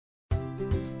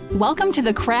Welcome to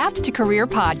the Craft to Career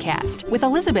podcast with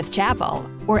Elizabeth Chappell,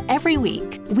 where every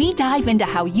week we dive into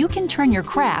how you can turn your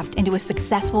craft into a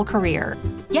successful career.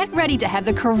 Get ready to have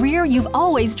the career you've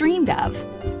always dreamed of.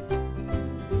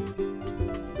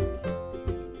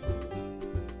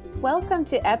 Welcome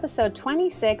to episode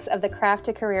 26 of the Craft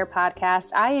to Career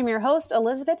podcast. I am your host,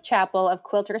 Elizabeth Chappell of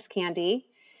Quilters Candy.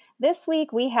 This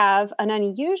week we have an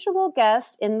unusual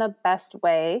guest in the best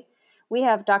way. We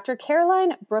have Dr.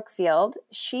 Caroline Brookfield.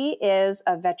 She is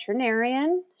a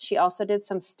veterinarian. She also did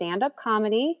some stand-up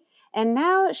comedy, and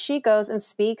now she goes and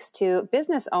speaks to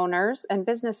business owners and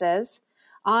businesses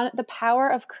on the power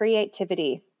of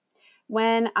creativity.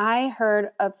 When I heard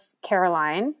of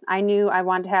Caroline, I knew I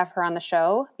wanted to have her on the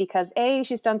show because A,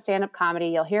 she's done stand-up comedy.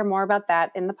 You'll hear more about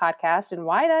that in the podcast and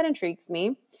why that intrigues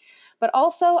me. But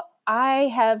also,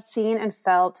 I have seen and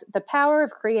felt the power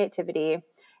of creativity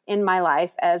in my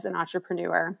life as an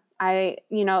entrepreneur.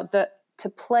 To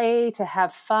play, to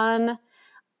have fun,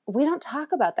 we don't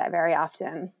talk about that very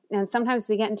often. And sometimes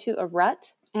we get into a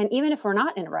rut. And even if we're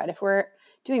not in a rut, if we're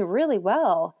doing really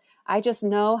well, I just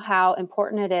know how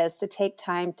important it is to take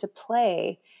time to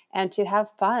play and to have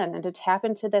fun and to tap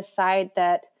into this side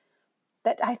that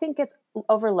I think gets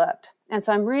overlooked. And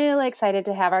so I'm really excited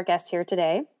to have our guest here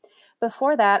today.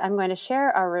 Before that, I'm going to share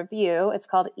our review. It's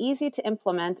called Easy to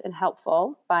Implement and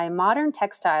Helpful by Modern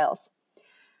Textiles.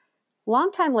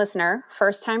 Longtime listener,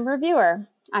 first-time reviewer.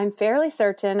 I'm fairly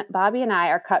certain Bobby and I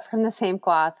are cut from the same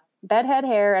cloth. Bedhead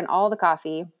hair and all the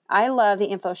coffee. I love the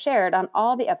info shared on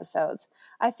all the episodes.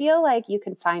 I feel like you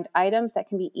can find items that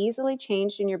can be easily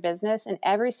changed in your business in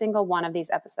every single one of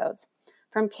these episodes.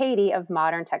 From Katie of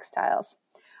Modern Textiles.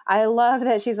 I love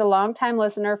that she's a longtime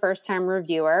listener, first-time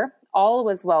reviewer. All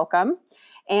was welcome.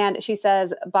 And she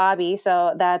says Bobby,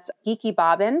 so that's Geeky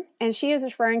Bobbin. And she is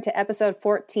referring to episode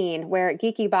 14, where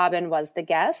Geeky Bobbin was the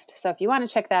guest. So if you want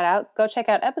to check that out, go check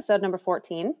out episode number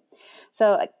 14.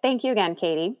 So thank you again,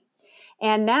 Katie.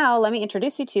 And now let me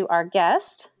introduce you to our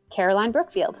guest, Caroline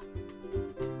Brookfield.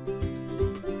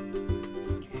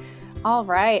 All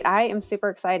right, I am super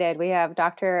excited. We have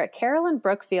Dr. Caroline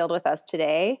Brookfield with us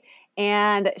today.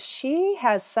 And she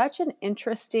has such an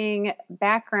interesting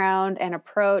background and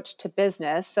approach to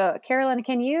business. So, Caroline,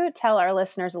 can you tell our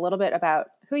listeners a little bit about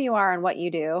who you are and what you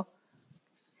do?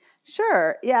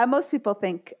 Sure. Yeah, most people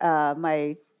think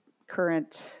my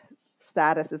current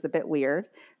status is a bit weird.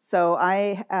 So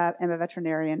I am a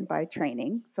veterinarian by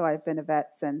training. So I've been a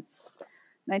vet since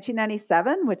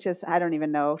 1997, which is, I don't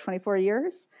even know, 24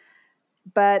 years.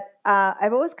 But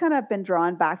I've always kind of been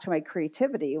drawn back to my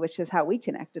creativity, which is how we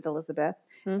connected, Elizabeth.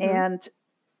 Mm-hmm. And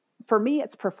for me,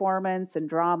 it's performance and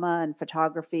drama and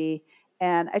photography.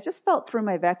 And I just felt through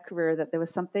my vet career that there was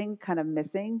something kind of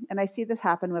missing. And I see this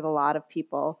happen with a lot of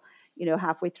people,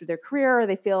 halfway through their career,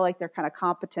 they feel like they're kind of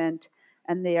competent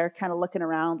and they are kind of looking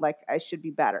around like I should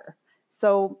be better.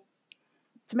 So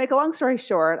to make a long story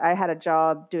short, I had a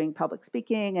job doing public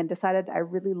speaking and decided I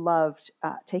really loved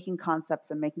taking concepts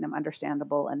and making them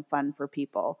understandable and fun for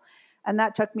people. And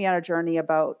that took me on a journey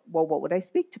about, well, what would I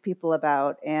speak to people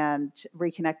about and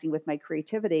reconnecting with my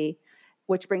creativity,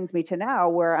 which brings me to now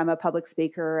where I'm a public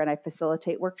speaker and I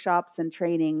facilitate workshops and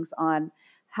trainings on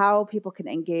how people can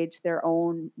engage their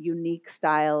own unique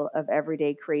style of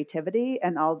everyday creativity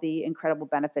and all the incredible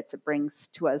benefits it brings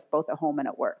to us both at home and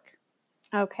at work.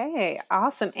 Okay,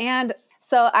 awesome. And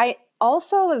so I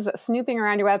also was snooping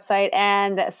around your website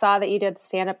and saw that you did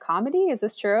stand-up comedy. Is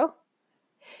this true?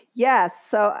 Yes.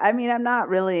 So, I'm not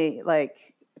really like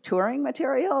touring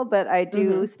material, but I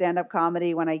do stand-up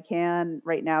comedy when I can.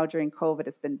 Right now during COVID,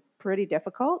 it's been pretty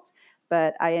difficult,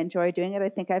 but I enjoy doing it. I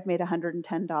think I've made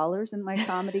 $110 in my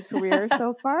comedy career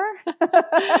so far.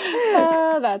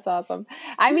 Oh, that's awesome.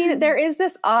 There is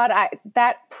this odd,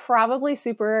 that probably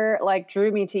super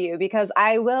drew me to you because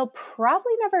I will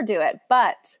probably never do it,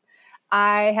 but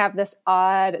I have this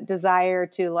odd desire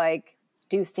to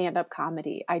do stand-up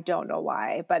comedy. I don't know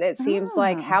why, but it seems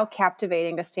like how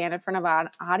captivating to stand in front of an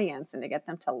audience and to get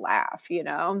them to laugh,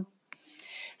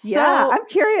 Yeah,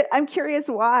 I'm curious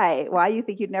why you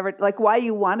think you'd never, why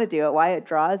you want to do it, why it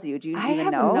draws you. Do you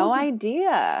even know? I have no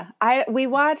idea. We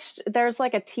watched, there's a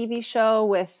TV show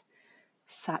with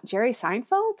Jerry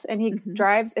Seinfeld and he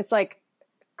drives, it's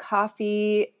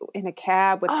coffee in a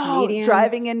cab with comedians.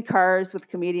 Driving in cars with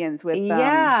comedians with the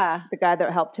guy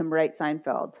that helped him write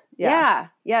Seinfeld. Yeah.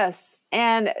 Yes.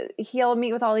 And he'll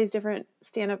meet with all these different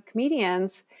stand-up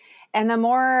comedians. And the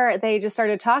more they just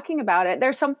started talking about it,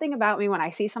 there's something about me when I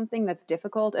see something that's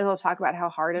difficult and they'll talk about how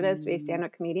hard it is to be a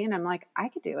stand-up comedian. I'm like, I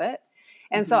could do it.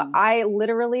 And so I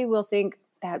literally will think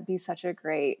that'd be such a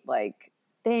great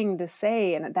thing to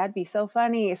say, and that'd be so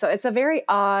funny. So it's a very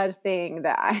odd thing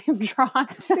that I am drawn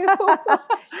to.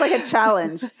 It's like a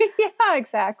challenge. Yeah,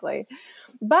 exactly.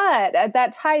 But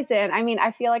that ties in. I mean,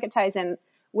 I feel like it ties in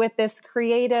with this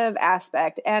creative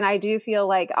aspect. And I do feel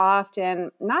like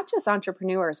often, not just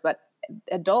entrepreneurs, but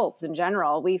adults in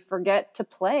general, we forget to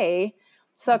play.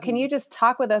 So can you just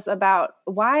talk with us about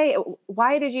why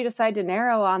did you decide to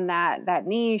narrow on that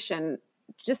niche, and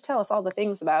just tell us all the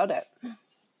things about it?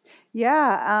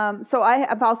 Yeah. So I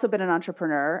have also been an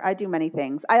entrepreneur. I do many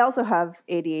things. I also have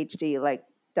ADHD, like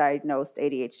diagnosed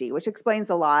ADHD, which explains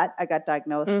a lot. I got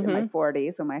diagnosed in my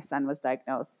 40s when my son was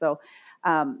diagnosed. So,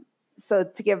 so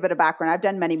to give a bit of background, I've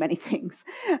done many, many things.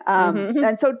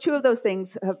 And so two of those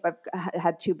things I've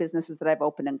had two businesses that I've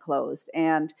opened and closed.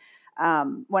 And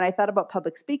when I thought about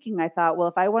public speaking, I thought, well,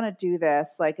 if I want to do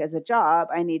this like as a job,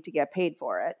 I need to get paid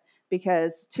for it,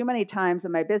 because too many times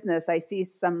in my business, I see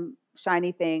some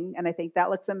shiny thing and I think that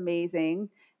looks amazing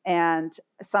and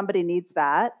somebody needs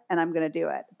that and I'm going to do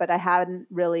it. But I hadn't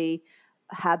really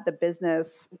had the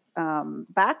business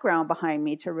background behind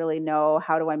me to really know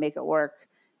how do I make it work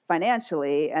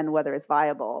financially and whether it's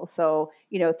viable. So,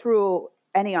 through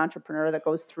any entrepreneur that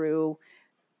goes through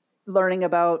learning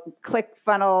about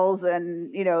ClickFunnels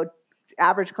and,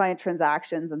 average client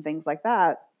transactions and things like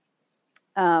that,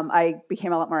 I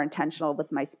became a lot more intentional with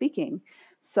my speaking.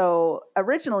 So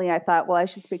originally I thought, well, I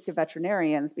should speak to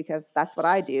veterinarians because that's what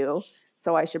I do.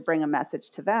 So I should bring a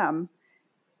message to them.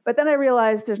 But then I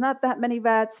realized there's not that many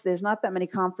vets. There's not that many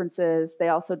conferences. They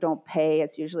also don't pay.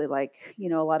 It's usually like, a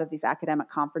lot of these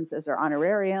academic conferences are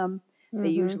honorarium. They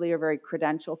usually are very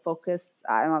credential focused.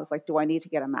 I was like, do I need to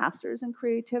get a master's in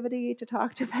creativity to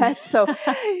talk to vets? So,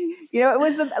 it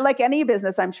was like any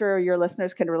business I'm sure your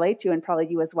listeners can relate to, and probably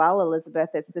you as well, Elizabeth.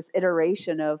 It's this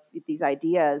iteration of these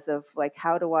ideas of like,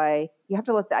 you have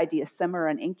to let the idea simmer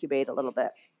and incubate a little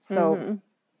bit. So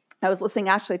I was listening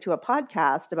actually to a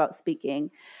podcast about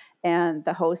speaking, and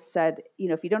the host said,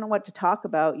 if you don't know what to talk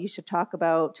about, you should talk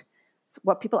about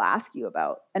what people ask you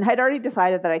about. And I'd already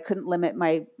decided that I couldn't limit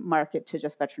my market to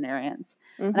just veterinarians,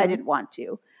 and I didn't want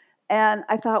to. And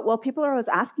I thought, well, people are always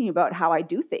asking about how I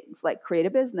do things like create a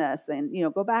business and,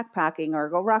 go backpacking or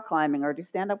go rock climbing or do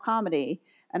stand-up comedy.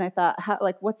 And I thought,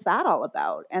 what's that all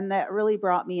about? And that really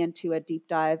brought me into a deep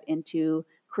dive into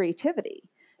creativity,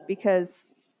 because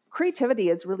creativity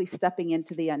is really stepping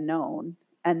into the unknown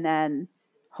and then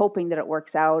hoping that it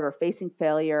works out or facing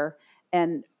failure.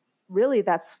 And really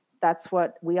that's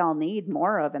what we all need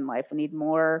more of in life. We need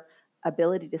more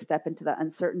ability to step into the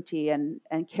uncertainty and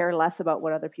care less about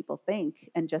what other people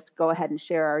think and just go ahead and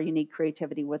share our unique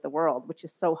creativity with the world, which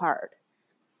is so hard.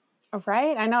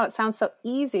 Right. I know it sounds so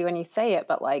easy when you say it,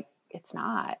 but it's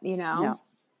not, No.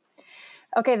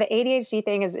 Okay, the ADHD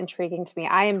thing is intriguing to me.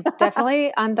 I am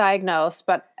definitely undiagnosed,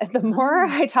 but the more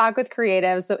I talk with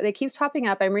creatives, it keeps popping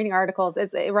up. I'm reading articles.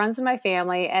 It runs in my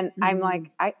family, and I'm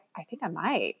like, I think I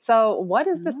might. So what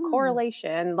is this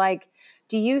correlation?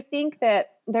 Do you think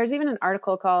that there's even an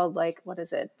article called what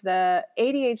is it? The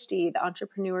ADHD, the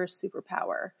entrepreneur's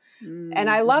superpower. And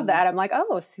I love that. I'm like,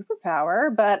 oh, a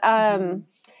superpower. But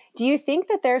do you think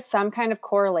that there's some kind of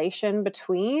correlation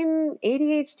between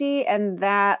ADHD and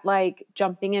that,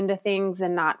 jumping into things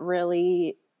and not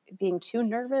really being too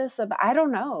nervous? I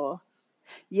don't know.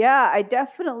 Yeah, I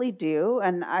definitely do.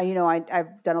 And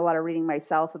I've done a lot of reading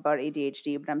myself about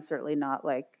ADHD, but I'm certainly not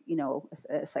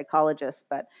a psychologist.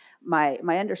 But my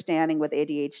understanding with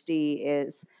ADHD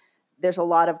is there's a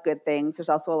lot of good things. There's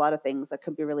also a lot of things that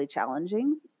could be really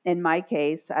challenging. In my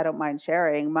case, I don't mind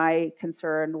sharing. My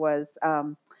concern was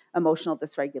emotional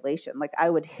dysregulation. I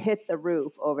would hit the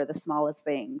roof over the smallest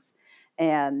things.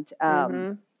 And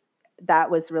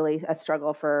that was really a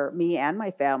struggle for me and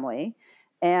my family.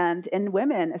 And in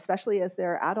women, especially as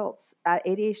they're adults,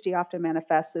 ADHD often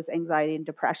manifests as anxiety and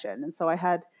depression. And so I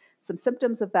had some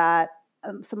symptoms of that,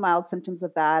 some mild symptoms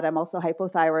of that. I'm also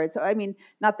hypothyroid. So,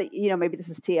 not that, maybe this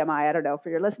is TMI, I don't know for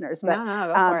your listeners, but no,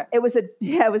 go for it. It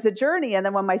was a journey. And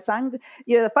then when my son,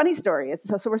 the funny story is,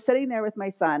 so we're sitting there with my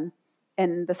son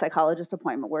in the psychologist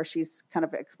appointment where she's kind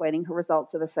of explaining her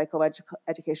results of the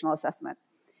psychoeducational assessment.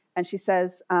 And she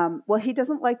says, well, he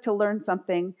doesn't like to learn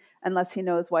something unless he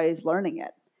knows why he's learning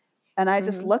it. And I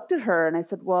just looked at her and I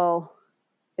said, well,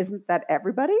 isn't that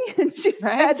everybody? And she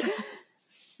said,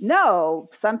 no,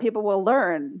 some people will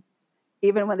learn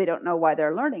even when they don't know why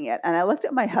they're learning it. And I looked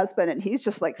at my husband and he's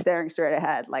just staring straight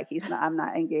ahead, I'm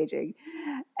not engaging.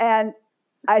 And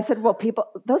I said, well,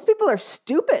 those people are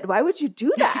stupid. Why would you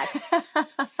do that?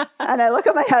 And I look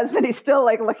at my husband, he's still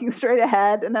looking straight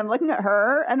ahead, and I'm looking at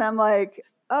her and I'm like,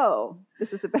 oh,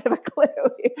 this is a bit of a clue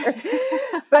here.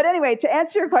 But anyway, to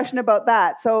answer your question about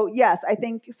that. So yes, I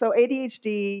think so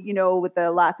ADHD, with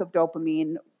the lack of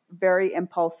dopamine, very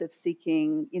impulsive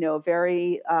seeking,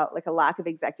 very like a lack of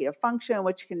executive function,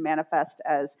 which can manifest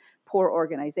as poor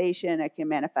organization. It can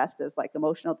manifest as like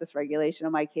emotional dysregulation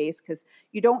in my case, because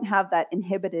you don't have that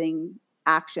inhibiting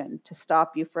action to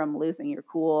stop you from losing your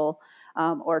cool,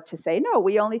 or to say, no,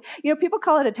 we only, people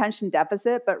call it attention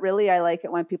deficit, but really I like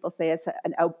it when people say it's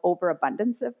an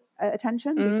overabundance of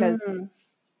attention, because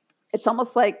it's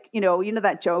almost like,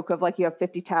 that joke of like you have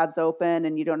 50 tabs open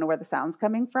and you don't know where the sound's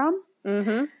coming from.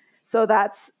 Mm-hmm. So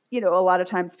that's, a lot of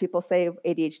times people say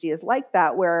ADHD is like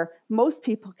that, where most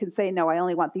people can say, no, I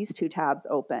only want these 2 tabs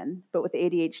open. But with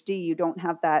ADHD, you don't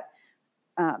have that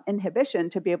inhibition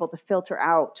to be able to filter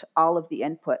out all of the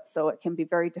inputs. So it can be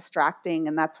very distracting.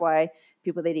 And that's why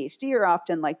people with ADHD are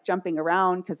often like jumping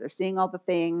around because they're seeing all the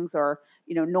things, or,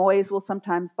 noise will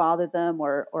sometimes bother them,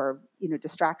 or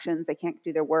distractions. They can't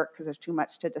do their work because there's too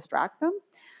much to distract them.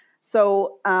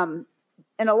 So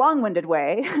in a long-winded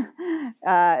way,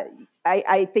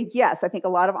 I think, yes, I think a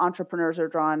lot of entrepreneurs are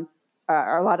drawn,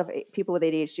 or a lot of people with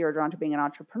ADHD are drawn to being an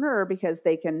entrepreneur because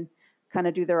they can kind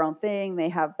of do their own thing. They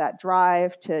have that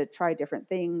drive to try different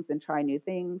things and try new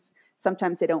things.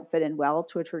 Sometimes they don't fit in well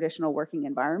to a traditional working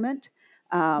environment.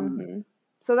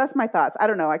 So that's my thoughts. I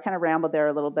don't know. I kind of rambled there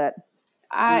a little bit.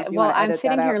 I'm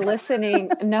sitting here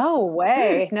listening. No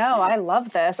way. No, I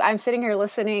love this. I'm sitting here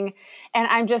listening and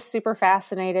I'm just super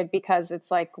fascinated because it's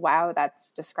like, wow,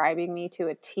 that's describing me to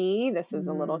a T. This is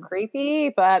a little creepy,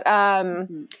 but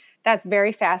that's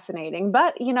very fascinating.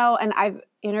 But, and I've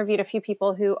interviewed a few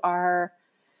people who are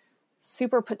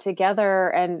super put together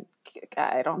and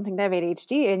I don't think they have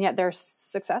ADHD, and yet they're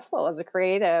successful as a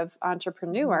creative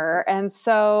entrepreneur. And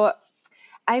so,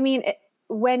 I mean,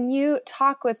 when you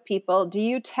talk with people, do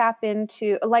you tap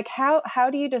into, like, how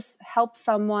do you just help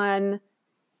someone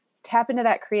tap into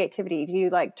that creativity? Do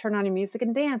you like turn on your music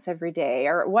and dance every day,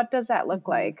 or what does that look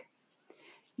like?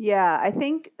 Yeah, I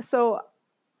think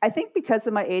because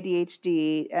of my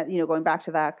ADHD, going back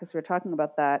to that, because we were talking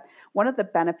about that, one of the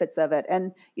benefits of it,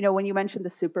 and, when you mentioned the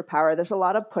superpower, there's a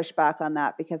lot of pushback on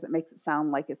that because it makes it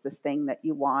sound like it's this thing that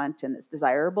you want and it's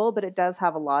desirable, but it does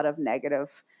have a lot of negative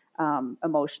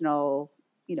emotional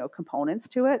components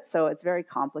to it. So it's very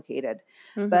complicated.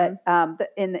 But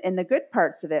in the good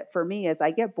parts of it for me is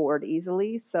I get bored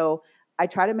easily. So I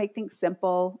try to make things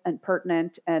simple and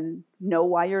pertinent and know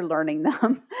why you're learning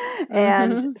them.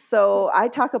 And so I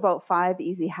talk about 5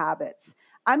 easy habits.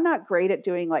 I'm not great at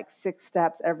doing like 6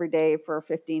 steps every day for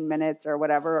 15 minutes or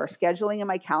whatever, or scheduling in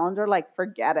my calendar. Like,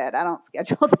 forget it. I don't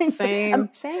schedule things. Same.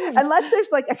 Unless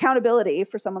there's like accountability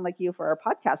for someone like you for our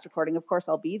podcast recording, of course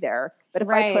I'll be there. But if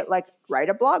I put like, write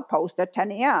a blog post at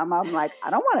 10 a.m., I'm like,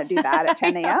 I don't want to do that at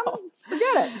 10 a.m.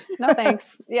 Forget it. No,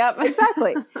 thanks. Yep.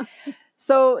 Exactly.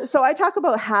 So I talk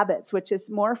about habits, which is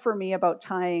more for me about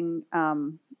tying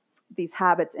these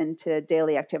habits into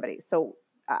daily activities. So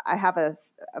I have a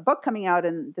book coming out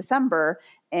in December,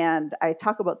 and I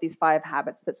talk about these 5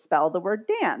 habits that spell the word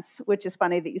dance, which is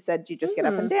funny that you said you just get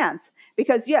up and dance,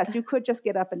 because yes, you could just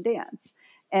get up and dance.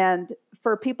 And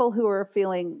for people who are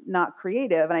feeling not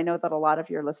creative, and I know that a lot of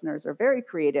your listeners are very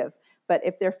creative, but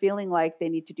if they're feeling like they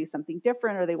need to do something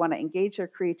different or they want to engage their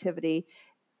creativity,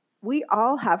 we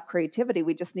all have creativity.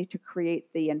 We just need to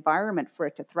create the environment for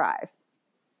it to thrive,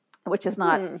 which is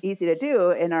not easy to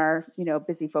do in our,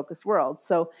 busy focused world.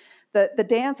 So the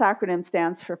DANCE acronym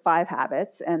stands for 5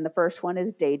 habits. And the first one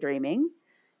is daydreaming.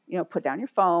 Put down your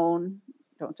phone.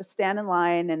 Don't just stand in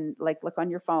line and like look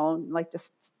on your phone, like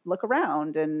just look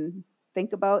around and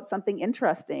think about something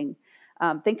interesting.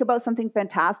 Think about something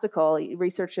fantastical.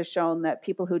 Research has shown that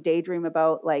people who daydream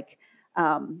about like,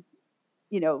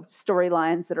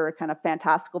 storylines that are kind of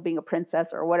fantastical, being a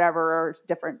princess or whatever, or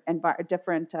different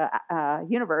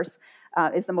universe,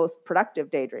 is the most productive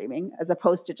daydreaming, as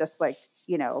opposed to just like,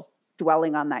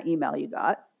 dwelling on that email you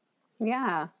got.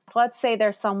 Yeah. Let's say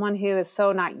there's someone who is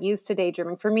so not used to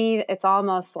daydreaming. For me, it's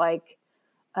almost like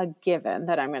a given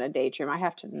that I'm going to daydream. I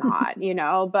have to not,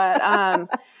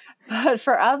 but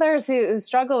for others who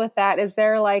struggle with that, is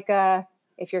there like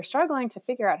if you're struggling to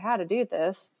figure out how to do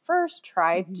this, first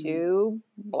try to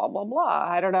blah, blah, blah.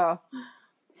 I don't know.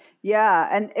 Yeah.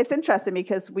 And it's interesting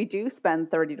because we do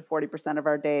spend 30 to 40% of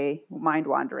our day mind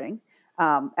wandering.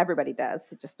 Everybody does.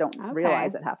 You just don't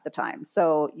realize it half the time.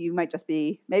 So you might just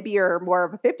be, maybe you're more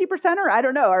of a 50%er, I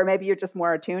don't know, or maybe you're just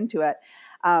more attuned to it.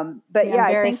 But I'm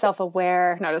very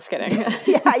self-aware. No, just kidding.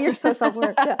 Yeah, you're so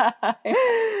self-aware. Yeah.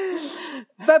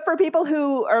 But for people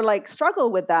who are like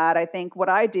struggle with that, I think what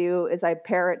I do is I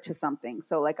pair it to something.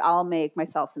 So like I'll make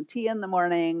myself some tea in the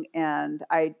morning and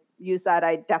I use that.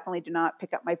 I definitely do not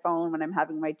pick up my phone when I'm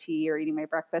having my tea or eating my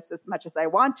breakfast as much as I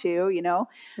want to,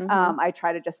 I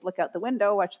try to just look out the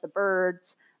window, watch the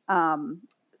birds.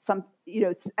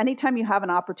 Anytime you have an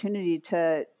opportunity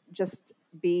to just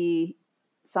be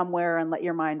somewhere and let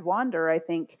your mind wander, I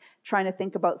think trying to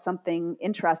think about something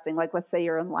interesting, like let's say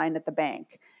you're in line at the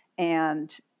bank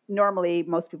and normally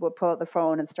most people would pull out the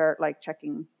phone and start like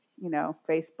checking,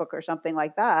 Facebook or something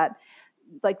like that.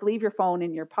 Like leave your phone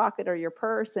in your pocket or your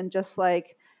purse and just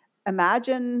like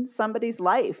imagine somebody's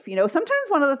life. Sometimes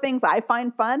one of the things I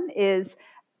find fun is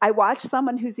I watch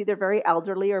someone who's either very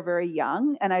elderly or very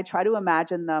young, and I try to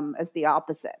imagine them as the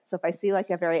opposite. So if I see like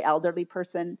a very elderly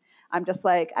person, I'm just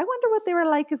like, I wonder what they were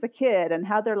like as a kid and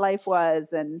how their life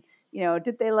was. And,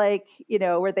 did they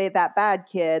were they that bad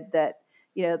kid that,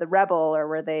 the rebel, or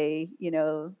were they,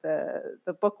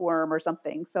 the bookworm or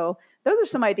something? So those are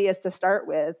some ideas to start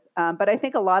with. But I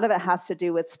think a lot of it has to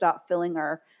do with stop filling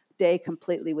our day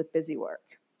completely with busy work.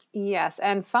 Yes.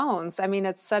 And phones. I mean,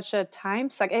 it's such a time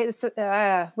suck.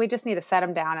 We just need to set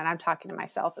them down. And I'm talking to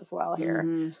myself as well here.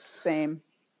 Mm-hmm. Same.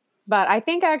 But I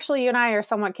think actually you and I are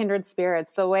somewhat kindred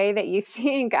spirits. The way that you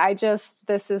think,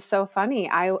 this is so funny.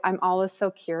 I'm always so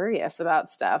curious about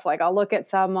stuff. Like I'll look at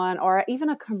someone or even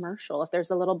a commercial. If there's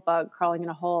a little bug crawling in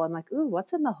a hole, I'm like, ooh,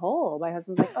 what's in the hole? My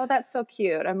husband's like, oh, that's so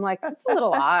cute. I'm like, that's a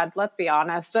little odd. Let's be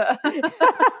honest.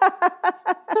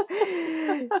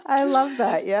 I love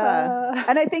that. Yeah.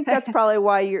 And I think that's probably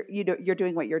why you're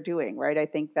doing what you're doing, right? I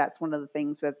think that's one of the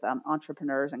things with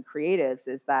entrepreneurs and creatives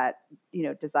is that,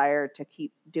 desire to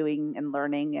keep doing and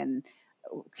learning and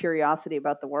curiosity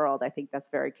about the world. I think that's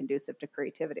very conducive to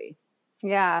creativity.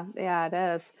 Yeah, it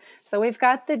is. So we've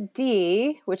got the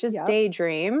D, which is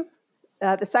daydream.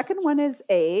 The second one is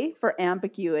A for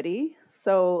ambiguity.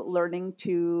 So learning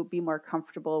to be more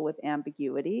comfortable with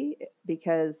ambiguity,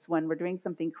 because when we're doing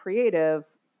something creative,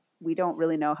 we don't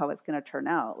really know how it's going to turn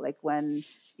out. Like when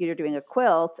you're doing a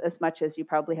quilt, as much as you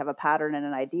probably have a pattern and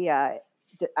an idea,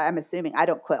 I'm assuming, I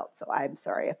don't quilt, so I'm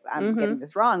sorry if I'm getting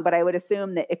this wrong, but I would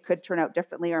assume that it could turn out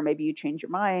differently, or maybe you change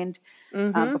your mind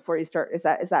before you start. Is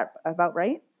that about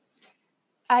right?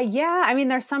 Yeah. I mean,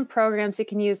 there's some programs you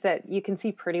can use that you can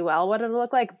see pretty well what it'll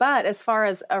look like. But as far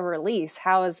as a release,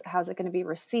 how's it going to be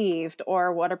received,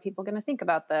 or what are people going to think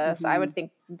about this? I would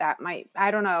think I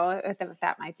don't know if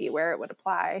that might be where it would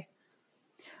apply.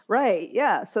 Right.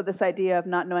 Yeah. So this idea of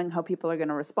not knowing how people are going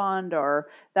to respond, or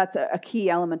that's a key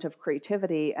element of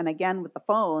creativity. And again, with the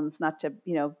phones, not to,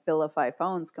 vilify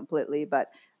phones completely, but,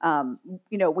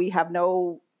 we have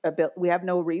no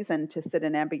reason to sit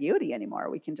in ambiguity anymore.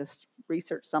 We can just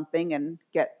research something and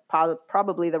get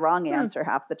probably the wrong answer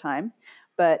half the time.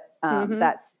 But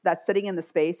that's sitting in the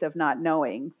space of not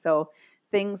knowing. So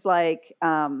things like,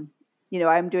 I'm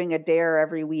doing a dare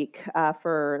every week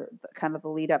for kind of the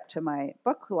lead up to my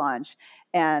book launch.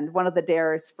 And one of the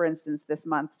dares, for instance, this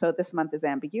month is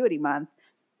Ambiguity Month,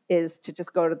 is to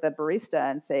just go to the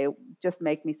barista and say, just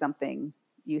make me something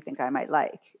you think I might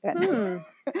like. And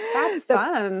that's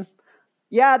fun.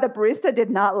 Yeah, the barista did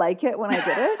not like it when I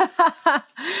did it.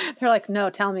 They're like, no,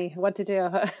 tell me what to do.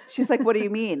 She's like, what do you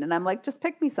mean? And I'm like, just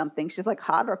pick me something. She's like,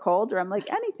 hot or cold? Or I'm like,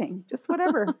 anything, just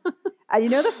whatever.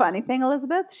 The funny thing,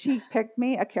 Elizabeth, she picked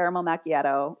me a caramel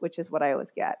macchiato, which is what I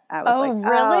always get. I was like,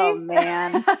 really? Oh,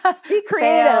 man. Be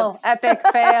creative. Epic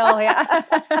fail, yeah.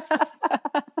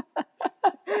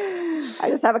 I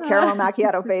just have a caramel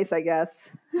macchiato face, I guess.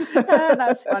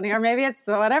 That's funny. Or maybe it's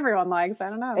what everyone likes. I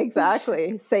don't know.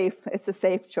 Exactly. Safe. It's a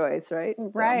safe choice, right?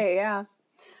 Right, yeah.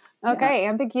 Okay,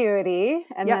 ambiguity.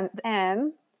 And then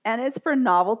N. And it's for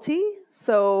novelty.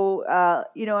 So,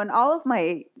 and all of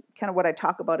my kind of what I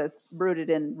talk about is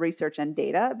rooted in research and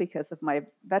data because of my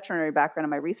veterinary background and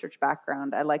my research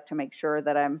background. I like to make sure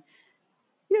that I'm,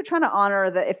 trying to honor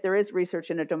that if there is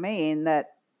research in a domain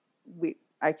that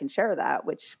I can share that,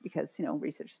 because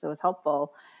research is so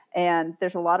helpful. And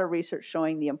there's a lot of research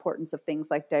showing the importance of things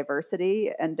like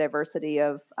diversity, and diversity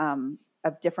of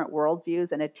different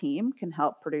worldviews in a team can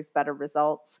help produce better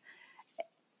results.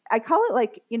 I call it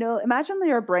like, imagine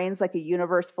your brain's like a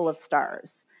universe full of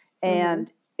stars.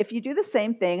 And if you do the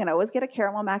same thing and always get a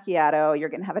caramel macchiato, you're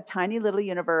going to have a tiny little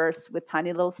universe with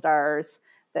tiny little stars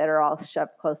that are all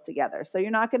shoved close together. So you're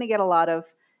not going to get a lot of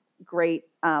great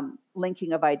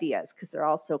linking of ideas because they're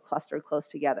all so clustered close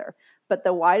together. But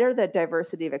the wider the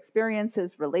diversity of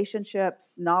experiences,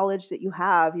 relationships, knowledge that you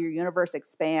have, your universe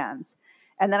expands.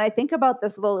 And then I think about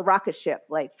this little rocket ship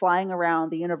like flying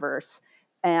around the universe.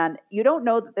 And you don't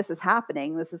know that this is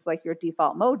happening. This is like your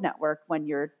default mode network when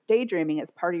you're daydreaming. It's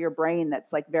part of your brain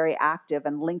that's like very active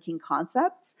and linking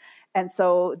concepts. And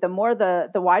so the more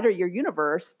the wider your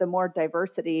universe, the more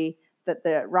diversity that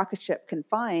the rocket ship can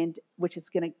find, which is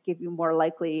going to give you more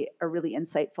likely a really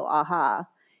insightful aha.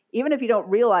 Even if you don't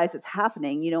realize it's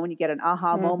happening, when you get an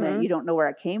aha moment, you don't know where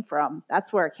it came from.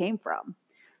 That's where it came from.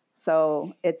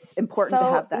 So it's important to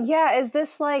have that. Yeah, is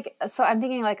this like, so I'm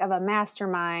thinking like of a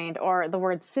mastermind or the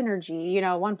word synergy,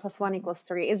 1 + 1 =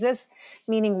 3. Is this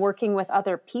meaning working with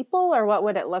other people, or what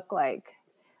would it look like?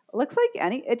 It looks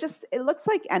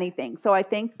like anything. So I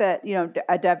think that,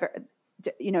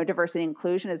 diversity and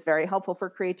inclusion is very helpful for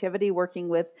creativity. Working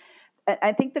with,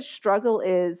 I think the struggle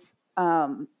is,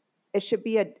 it should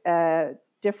be a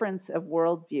difference of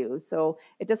worldview. So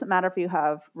it doesn't matter if you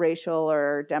have racial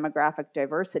or demographic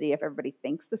diversity if everybody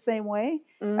thinks the same way.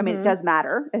 I mean, it does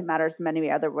matter. It matters in many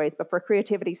other ways. But for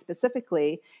creativity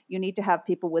specifically, you need to have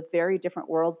people with very different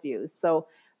worldviews. So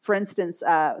for instance,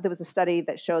 there was a study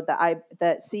that showed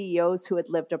that CEOs who had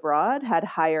lived abroad had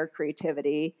higher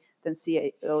creativity than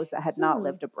CEOs that had not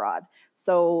lived abroad.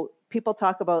 So people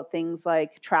talk about things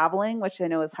like traveling, which I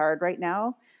know is hard right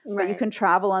now. Right. But you can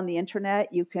travel on the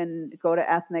internet. You can go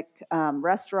to ethnic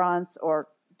restaurants or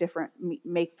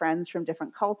make friends from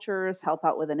different cultures, help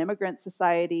out with an immigrant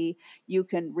society. You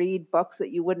can read books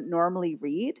that you wouldn't normally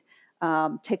read,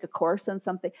 take a course on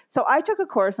something. So I took a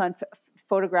course on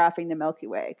photographing the Milky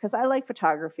Way because I like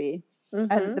photography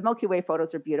and the Milky Way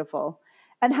photos are beautiful.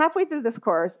 And halfway through this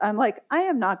course, I'm like, I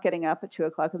am not getting up at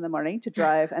 2:00 in the morning to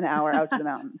drive an hour out to the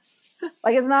mountains.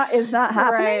 Like it's not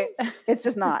happening. Right. It's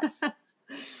just not.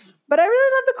 But I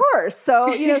really love the course. So,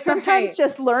 sometimes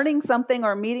just learning something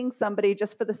or meeting somebody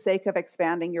just for the sake of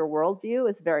expanding your worldview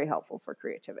is very helpful for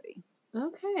creativity.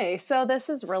 Okay. So this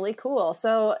is really cool.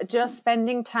 So just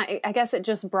spending time, I guess it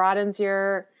just broadens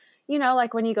your,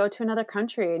 like when you go to another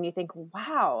country and you think,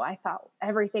 wow, I thought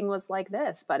everything was like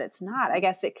this, but it's not. I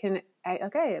guess it can,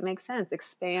 it makes sense.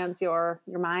 Expands your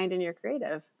mind and your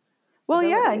creative. Well,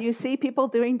 abilities. Yeah, and you see people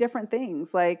doing different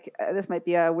things. Like this might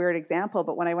be a weird example,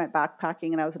 but when I went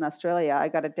backpacking and I was in Australia, I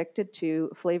got addicted to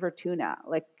flavored tuna.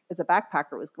 Like as a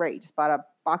backpacker, it was great. Just bought a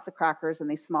box of crackers and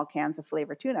these small cans of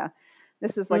flavored tuna.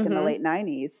 This is like in the late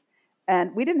 90s.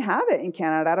 And we didn't have it in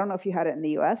Canada. I don't know if you had it in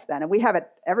the US then. And we have it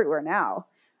everywhere now.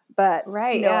 But,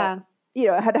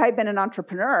 had I been an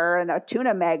entrepreneur and a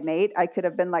tuna magnate, I could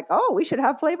have been like, oh, we should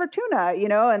have flavored tuna,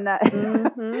 and that.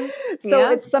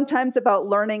 So it's sometimes about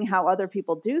learning how other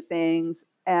people do things.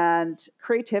 And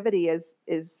creativity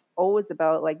is always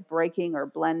about like breaking or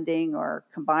blending or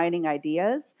combining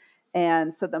ideas.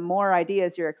 And so the more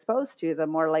ideas you're exposed to, the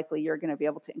more likely you're going to be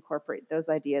able to incorporate those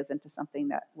ideas into something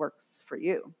that works for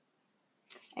you.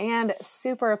 And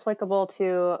super applicable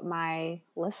to my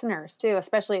listeners too,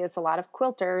 especially it's a lot of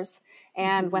quilters.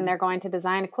 And when they're going to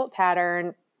design a quilt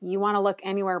pattern, you want to look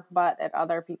anywhere but at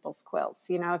other people's quilts.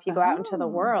 If you go out into the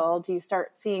world, you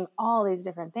start seeing all these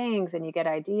different things and you get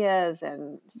ideas.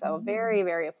 And so very,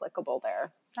 very applicable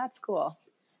there. That's cool.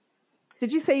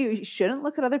 Did you say you shouldn't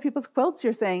look at other people's quilts?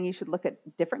 You're saying you should look at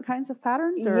different kinds of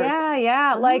patterns? Or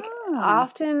yeah. Like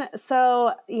often,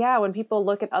 when people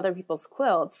look at other people's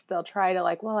quilts, they'll try to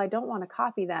like, well, I don't want to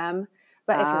copy them.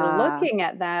 But if you're looking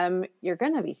at them, you're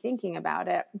going to be thinking about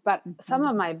it. But some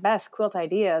of my best quilt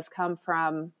ideas come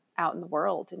from out in the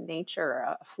world, in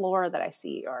nature, a floor that I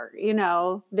see, or,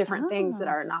 different things that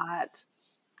are not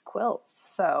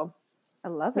quilts. So I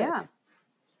love it.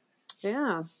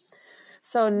 Yeah.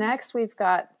 So next we've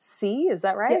got C, is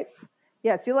that right?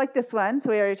 Yes, you like this one. So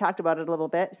we already talked about it a little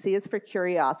bit. C is for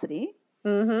curiosity.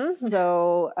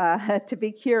 So to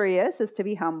be curious is to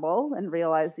be humble and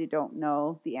realize you don't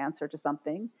know the answer to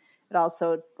something. It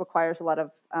also requires a lot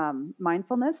of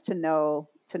mindfulness to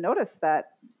notice that,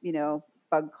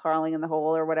 bug crawling in the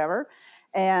hole or whatever,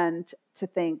 and to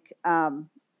think,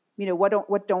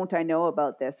 what don't I know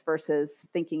about this versus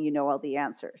thinking you know all the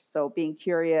answers. So being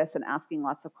curious and asking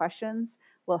lots of questions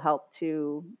will help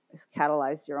to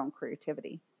catalyze your own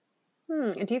creativity.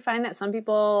 And do you find that some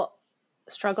people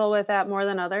struggle with that more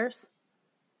than others?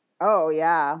 Oh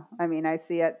yeah. I mean, I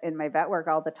see it in my vet work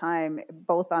all the time,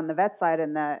 both on the vet side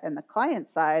and the client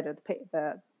side, or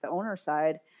the owner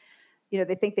side.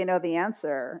 They think they know the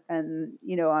answer, and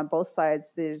on both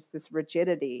sides there's this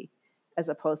rigidity as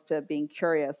opposed to being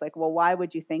curious. Like, well, why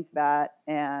would you think that?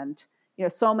 And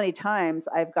so many times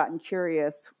I've gotten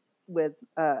curious with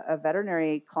a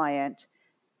veterinary client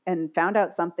and found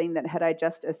out something that had I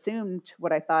just assumed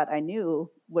what I thought I knew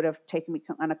would have taken me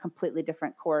on a completely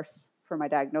different course for my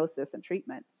diagnosis and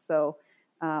treatment. So,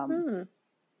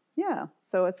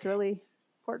 so it's really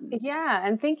important. Yeah.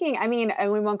 And thinking, I mean,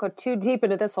 and we won't go too deep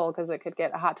into this hole because it could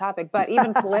get a hot topic, but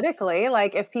even politically,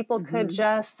 like if people could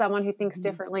just, someone who thinks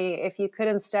differently, if you could,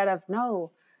 instead of,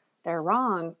 no, they're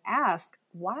wrong, ask,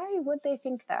 why would they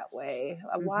think that way?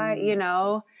 Why,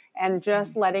 and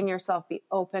just letting yourself be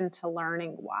open to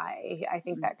learning why. I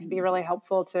think that could be really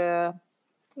helpful to,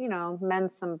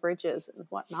 mend some bridges and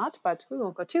whatnot, but we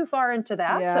won't go too far into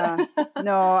that. Yeah,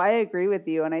 no, I agree with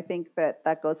you. And I think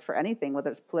that goes for anything, whether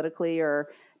it's politically or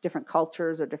different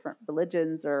cultures or different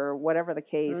religions or whatever the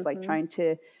case, like trying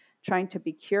to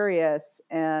be curious.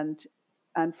 And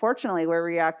unfortunately, we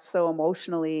react so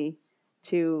emotionally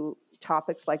to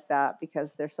topics like that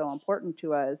because they're so important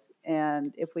to us.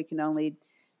 And if we can only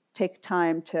take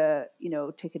time to,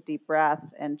 take a deep breath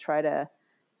and try to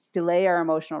delay our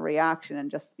emotional reaction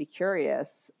and just be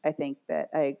curious, I think that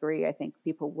I agree. I think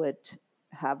people would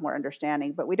have more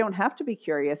understanding, but we don't have to be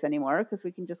curious anymore because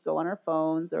we can just go on our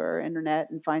phones or internet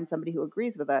and find somebody who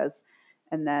agrees with us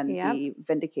and then be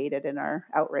vindicated in our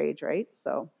outrage, right?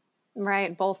 So,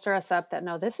 right. Bolster us up that,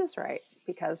 no, this is right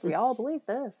because we all believe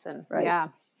this. And yeah,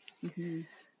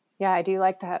 I do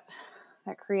like that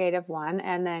creative one.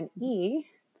 And then E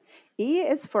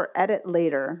is for edit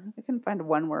later. I couldn't find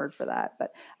one word for that,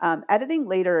 but editing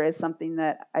later is something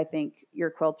that I think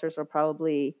your quilters will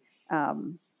probably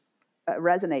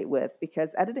resonate with,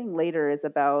 because editing later is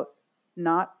about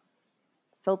not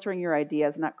filtering your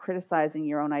ideas, not criticizing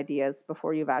your own ideas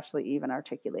before you've actually even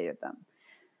articulated them.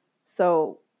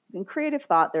 So in creative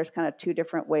thought, there's kind of two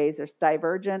different ways. There's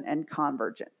divergent and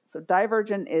convergent. So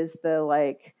divergent is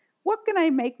the what can I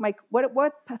make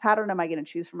what pattern am I going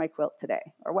to choose for my quilt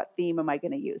today? Or what theme am I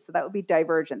going to use? So that would be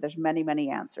divergent. There's many, many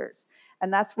answers.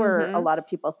 And that's where a lot of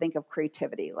people think of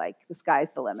creativity, like the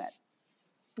sky's the limit.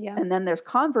 Yeah. And then there's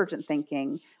convergent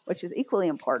thinking, which is equally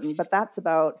important, but that's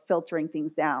about filtering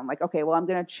things down. Like, okay, well, I'm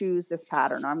going to choose this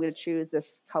pattern, or I'm going to choose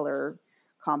this color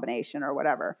combination or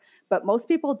whatever. But most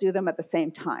people do them at the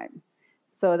same time.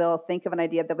 So they'll think of an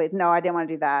idea, they'll be, no, I didn't want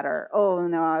to do that. Or, oh,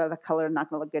 no, the color is not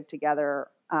going to look good together,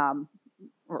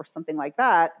 or something like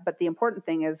that. But the important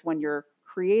thing is when you're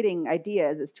creating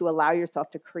ideas is to allow yourself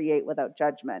to create without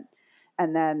judgment.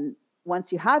 And then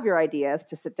once you have your ideas,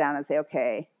 to sit down and say,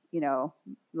 okay,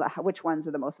 which ones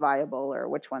are the most viable, or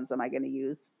which ones am I going to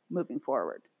use moving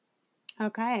forward?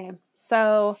 Okay.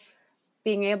 So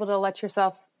being able to let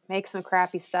yourself make some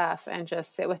crappy stuff and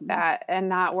just sit with that and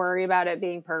not worry about it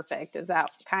being perfect. Is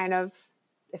that kind of,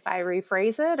 if I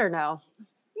rephrase it, or no?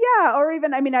 Yeah. Or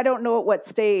even, I don't know at what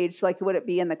stage, like would it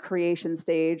be in the creation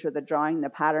stage or the drawing the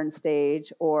pattern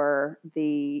stage or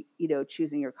the,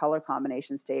 choosing your color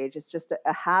combination stage. It's just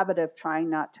a habit of trying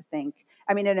not to think.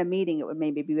 In a meeting, it would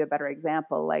maybe be a better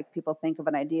example. Like people think of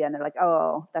an idea and they're like,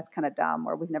 oh, that's kind of dumb,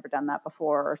 or we've never done that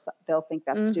before, or they'll think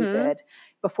that's stupid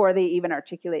before they even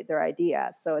articulate their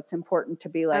idea. So it's important to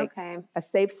be like a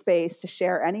safe space to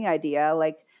share any idea.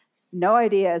 Like no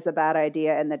idea is a bad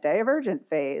idea in the divergent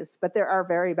phase, but there are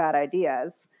very bad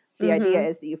ideas. The idea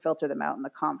is that you filter them out in the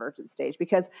convergent stage,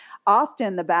 because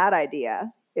often the bad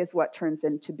idea is what turns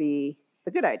into be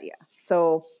the good idea.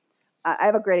 So I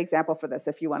have a great example for this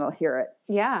if you want to hear it.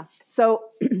 Yeah. So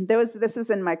this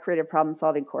was in my creative problem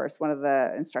solving course. One of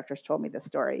the instructors told me this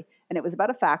story, and it was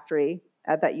about a factory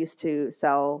that used to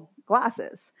sell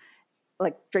glasses,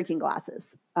 like drinking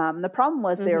glasses. The problem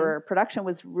was their production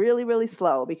was really, really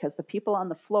slow because the people on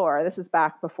the floor, this is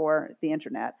back before the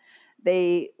internet,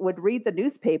 they would read the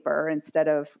newspaper instead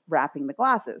of wrapping the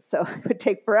glasses. So it would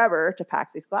take forever to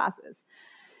pack these glasses.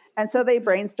 And so they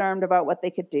brainstormed about what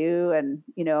they could do. And,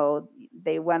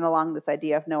 they went along this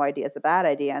idea of no idea is a bad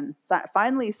idea. And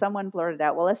finally someone blurted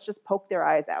out, well, let's just poke their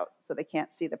eyes out so they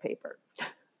can't see the paper,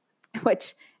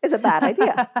 which is a bad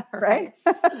idea, right?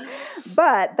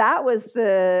 But that was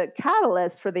the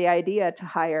catalyst for the idea to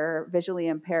hire visually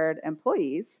impaired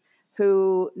employees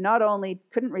who not only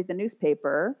couldn't read the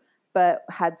newspaper, but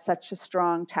had such a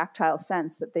strong tactile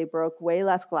sense that they broke way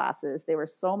less glasses. They were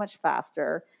so much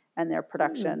faster, and their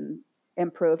production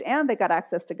improved, and they got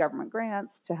access to government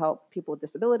grants to help people with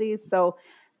disabilities. So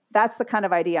that's the kind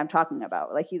of idea I'm talking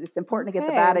about. Like it's important to get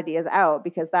the bad ideas out,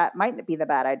 because that might be the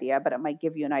bad idea, but it might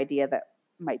give you an idea that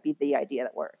might be the idea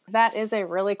that works. That is a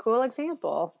really cool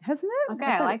example. Isn't it? Okay,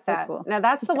 I like that. So cool. Now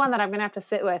that's the one that I'm going to have to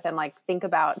sit with and think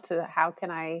about to how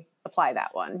can I apply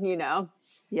that one,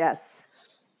 Yes.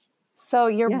 So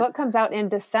your book comes out in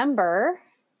December.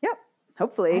 Yep.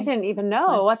 Hopefully. I didn't even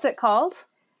know. What's it called?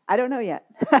 I don't know yet.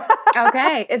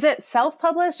 Okay. Is it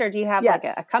self-published, or do you have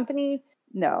a company?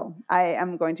 No, I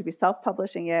am going to be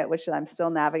self-publishing it, which I'm still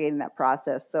navigating that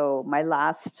process. So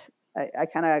I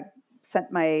kind of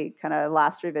sent my kind of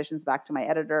last revisions back to my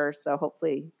editor. So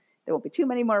hopefully there won't be too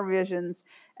many more revisions.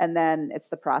 And then it's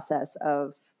the process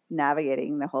of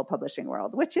navigating the whole publishing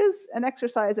world, which is an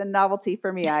exercise in novelty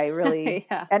for me. I really,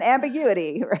 and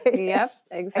ambiguity, right? Yep,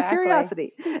 exactly. And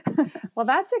curiosity. Well,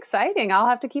 that's exciting. I'll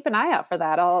have to keep an eye out for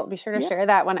that. I'll be sure to share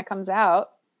that when it comes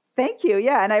out. Thank you.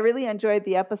 Yeah. And I really enjoyed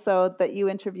the episode that you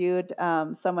interviewed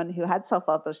someone who had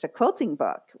self-published a quilting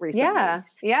book recently.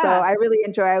 Yeah. So I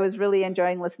was really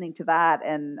enjoying listening to that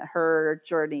and her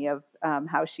journey of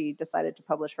how she decided to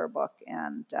publish her book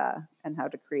and how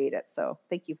to create it. So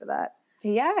thank you for that.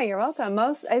 Yeah, you're welcome.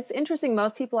 It's interesting.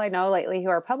 Most people I know lately who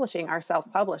are publishing are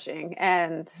self-publishing.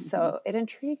 And so it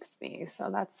intrigues me.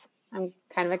 So I'm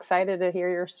kind of excited to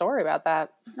hear your story about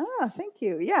that. Oh, thank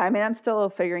you. Yeah. I mean, I'm still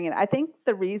figuring it. I think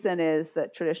the reason is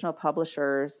that traditional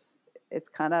publishers, it's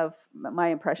kind of, my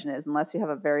impression is, unless you have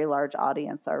a very large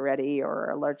audience already or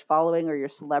a large following or you're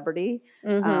a celebrity,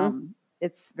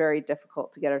 it's very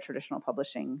difficult to get a traditional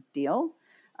publishing deal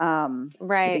to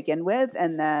begin with.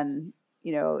 And then,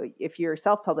 if you're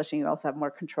self-publishing, you also have more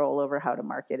control over how to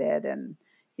market it. And,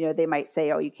 they might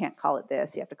say, oh, you can't call it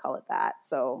this, you have to call it that.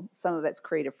 So some of it's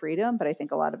creative freedom, but I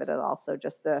think a lot of it is also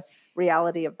just the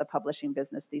reality of the publishing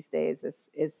business these days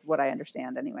is what I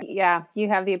understand anyway. Yeah, you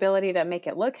have the ability to make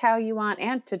it look how you want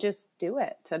and to just do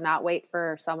it, to not wait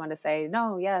for someone to say,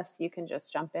 no, yes, you can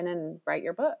just jump in and write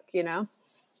your book,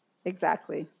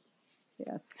 Exactly.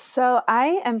 Yes. So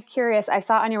I am curious, I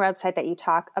saw on your website that you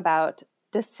talk about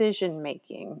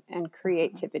decision-making and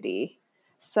creativity.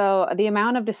 So the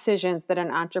amount of decisions that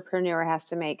an entrepreneur has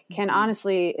to make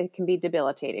it can be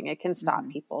debilitating. It can stop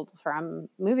people from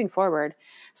moving forward.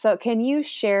 So can you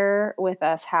share with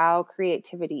us how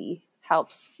creativity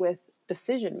helps with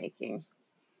decision-making?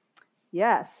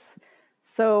 Yes.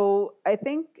 So I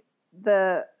think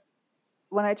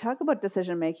when I talk about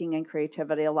decision-making and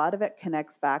creativity, a lot of it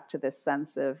connects back to this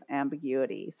sense of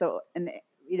ambiguity. So,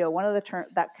 one of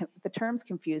the terms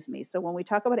confuse me. So when we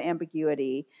talk about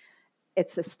ambiguity,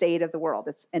 it's a state of the world.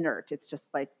 It's inert. It's just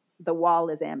like the wall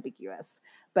is ambiguous,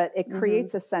 but it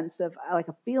creates a sense of like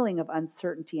a feeling of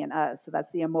uncertainty in us. So that's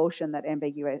the emotion that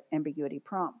ambiguity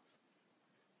prompts.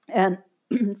 And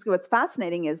so what's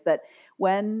fascinating is that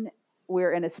when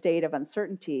we're in a state of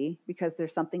uncertainty because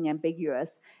there's something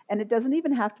ambiguous, and it doesn't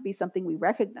even have to be something we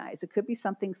recognize. It could be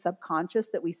something subconscious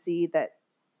that we see that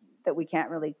we can't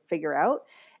really figure out.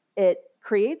 It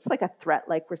creates like a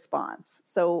threat-like response.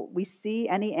 So we see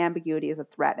any ambiguity as a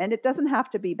threat, and it doesn't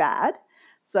have to be bad.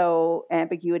 So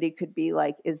ambiguity could be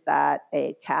like, is that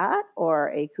a cat or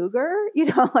a cougar?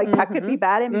 That could be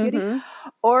bad ambiguity.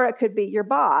 Or it could be your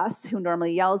boss who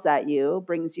normally yells at you,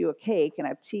 brings you a cake and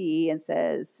a tea and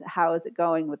says, how is it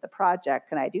going with the project?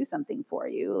 Can I do something for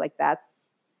you? Like that's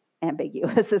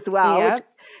ambiguous as well, which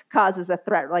causes a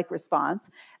threat-like response.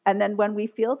 And then when we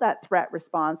feel that threat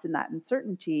response and that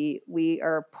uncertainty, we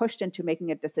are pushed into making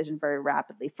a decision very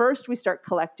rapidly. First, we start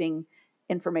collecting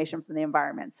information from the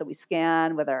environment. So we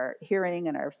scan with our hearing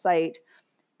and our sight,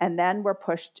 and then we're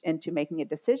pushed into making a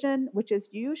decision, which is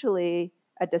usually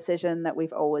a decision that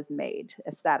we've always made,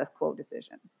 a status quo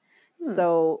decision.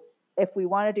 So if we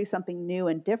want to do something new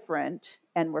and different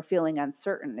and we're feeling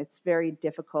uncertain, it's very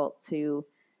difficult to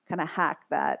kind of hack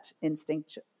that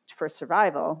instinct for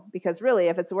survival, because really,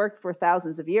 if it's worked for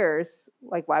thousands of years,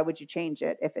 like why would you change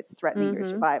it if it's threatening your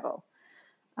survival?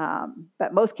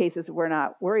 But most cases, we're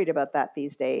not worried about that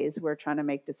these days. We're trying to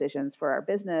make decisions for our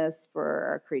business, for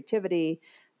our creativity.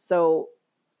 So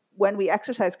when we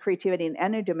exercise creativity in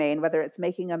any domain, whether it's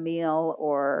making a meal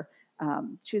or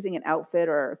choosing an outfit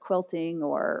or quilting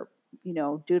or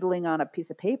doodling on a piece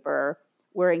of paper,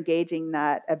 we're engaging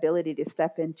that ability to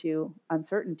step into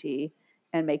uncertainty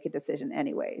and make a decision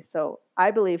anyway. So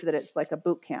I believe that it's like a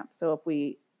boot camp. So if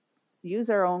we use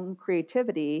our own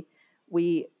creativity,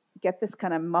 we get this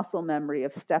kind of muscle memory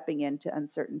of stepping into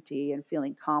uncertainty and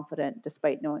feeling confident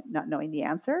despite not knowing the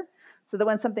answer. So that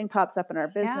when something pops up in our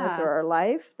business or our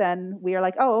life, then we are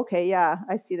like, oh, okay, yeah,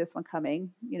 I see this one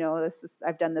coming.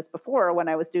 I've done this before when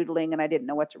I was doodling and I didn't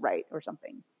know what to write or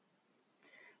something.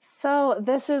 So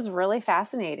this is really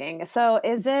fascinating. So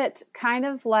is it kind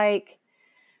of like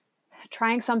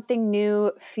trying something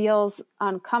new feels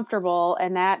uncomfortable,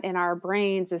 and that in our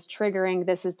brains is triggering,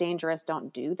 this is dangerous,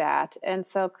 don't do that. And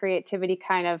so creativity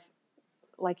kind of,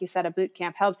 like you said, a boot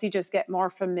camp helps you just get more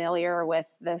familiar with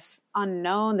this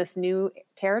unknown, this new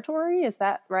territory. Is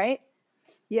that right?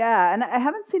 Yeah. And I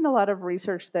haven't seen a lot of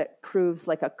research that proves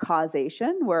like a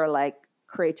causation where like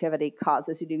creativity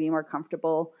causes you to be more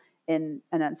comfortable in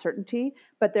an uncertainty,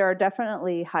 but there are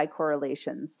definitely high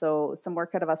correlations. So some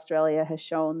work out of Australia has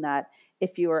shown that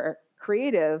if you are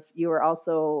creative, you are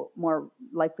also more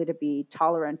likely to be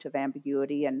tolerant of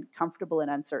ambiguity and comfortable in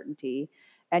uncertainty.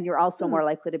 And you're also more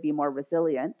likely to be more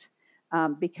resilient.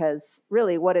 Because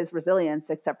really, what is resilience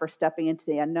except for stepping into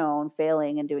the unknown,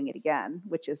 failing, and doing it again,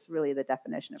 which is really the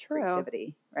definition of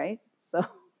creativity, right? So,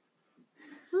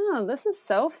 oh, this is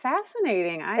so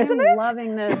fascinating. I Isn't am it?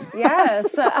 loving this.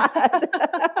 Yes.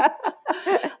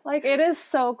 Like, it is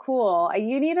so cool.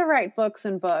 You need to write books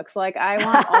and books. Like, I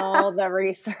want all the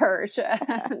research.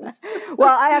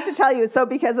 Well, I have to tell you, so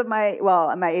because of my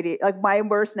ADHD, like my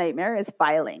worst nightmare is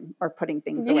filing or putting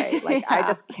things away. Like I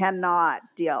just cannot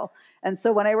deal. And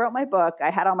so when I wrote my book, I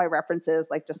had all my references,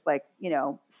 like just like,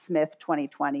 Smith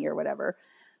 2020 or whatever.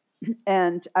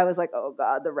 And I was like, oh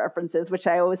God, the references, which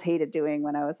I always hated doing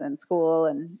when I was in school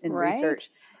and in research.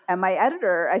 And my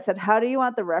editor, I said, how do you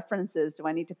want the references? Do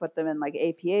I need to put them in like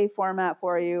APA format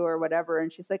for you or whatever?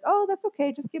 And she's like, oh, that's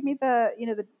okay. Just give me the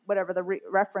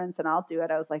reference and I'll do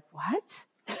it. I was like, what?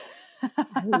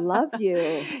 I love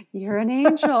you. You're an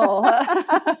angel.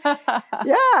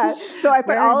 Yeah. So I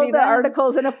put all of the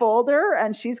articles in a folder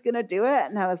and she's going to do it.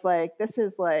 And I was like, this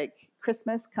is like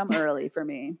Christmas come early for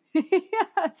me.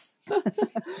 Yes.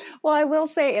 Well, I will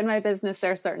say in my business,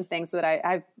 there are certain things that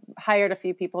I've hired a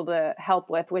few people to help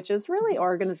with, which is really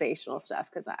organizational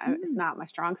stuff because it's not my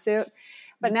strong suit.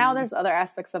 But now there's other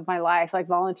aspects of my life, like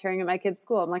volunteering at my kids'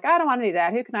 school. I'm like, I don't want to do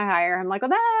that. Who can I hire? I'm like,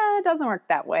 well, it doesn't work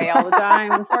that way all the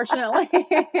time, unfortunately.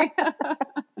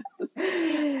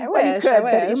 I wish.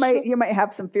 But you might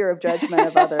have some fear of judgment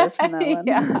of others from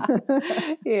that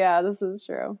one. Yeah, this is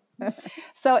true.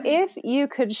 So if you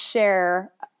could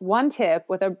share one tip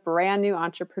with a brand new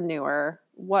entrepreneur,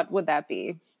 what would that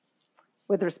be?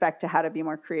 With respect to how to be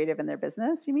more creative in their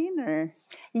business, you mean? Or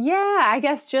yeah, I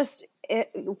guess just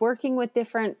working with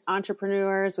different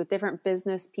entrepreneurs, with different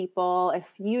business people.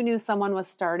 If you knew someone was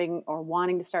starting or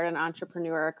wanting to start an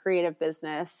entrepreneur, a creative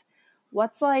business,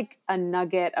 what's like a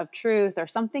nugget of truth or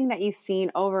something that you've seen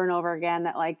over and over again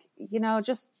that like,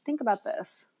 just think about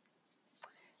this?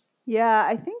 Yeah,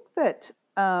 I think that,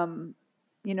 and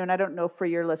I don't know for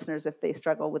your listeners if they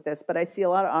struggle with this, but I see a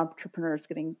lot of entrepreneurs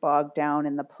getting bogged down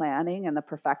in the planning and the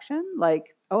perfection.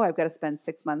 Like, oh, I've got to spend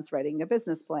 6 months writing a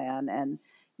business plan. And,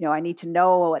 I need to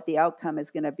know what the outcome is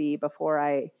going to be before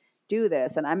I do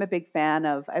this. And I'm a big fan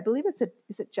of, I believe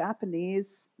is it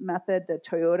Japanese method, the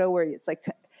Toyota, where it's like,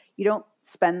 you don't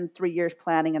spend 3 years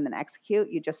planning and then execute,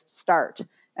 you just start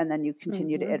and then you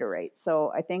continue to iterate.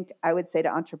 So I think I would say to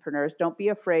entrepreneurs, don't be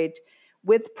afraid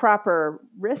with proper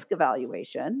risk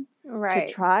evaluation to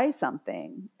try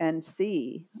something and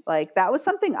see. Like that was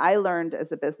something I learned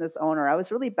as a business owner. I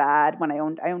was really bad when I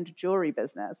owned a jewelry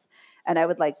business and I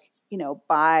would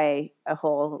buy a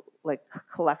whole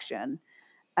collection.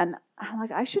 And I'm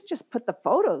like, I should just put the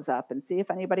photos up and see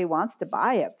if anybody wants to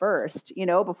buy it first,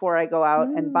 before I go out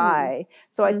and buy.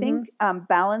 So I think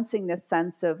balancing this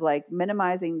sense of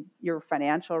minimizing your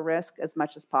financial risk as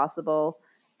much as possible,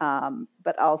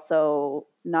 but also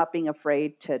not being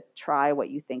afraid to try what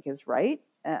you think is right,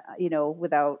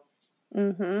 without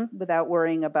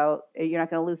worrying about, you're not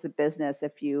going to lose the business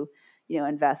if you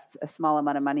invest a small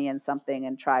amount of money in something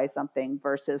and try something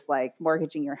versus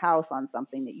mortgaging your house on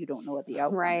something that you don't know what the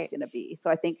outcome is going to be. So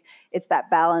I think it's that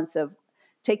balance of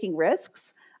taking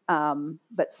risks,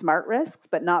 but smart risks,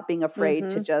 but not being afraid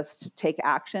to just take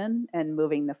action and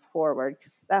moving forward.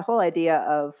 'Cause that whole idea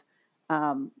of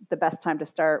the best time to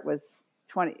start was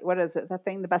 20. What is it? That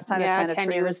thing, the best time to plant a tree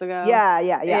 10 years ago.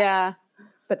 Yeah.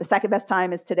 But the second best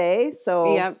time is today.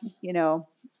 So,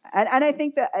 and I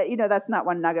think that, that's not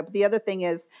one nugget. But the other thing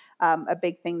is a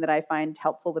big thing that I find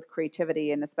helpful with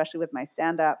creativity, and especially with my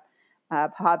stand-up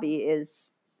hobby,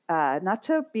 is not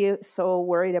to be so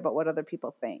worried about what other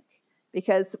people think.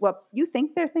 Because what you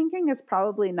think they're thinking is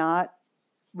probably not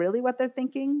really what they're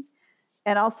thinking.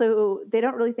 And also, they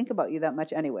don't really think about you that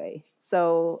much anyway.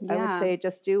 So I would say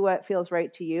just do what feels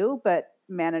right to you, but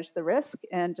manage the risk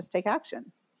and just take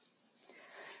action.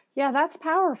 Yeah, that's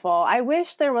powerful. I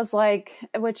wish there was I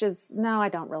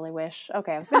don't really wish.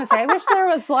 Okay, I was going to say, I wish there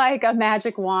was a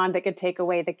magic wand that could take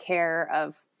away the care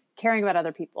of caring about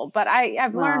other people. But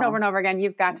I've learned over and over again,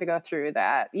 you've got to go through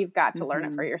that. You've got to learn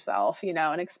it for yourself,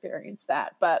 and experience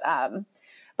that. But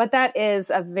that is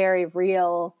a very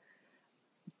real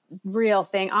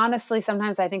thing. Honestly,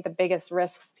 sometimes I think the biggest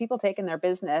risks people take in their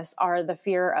business are the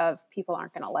fear of people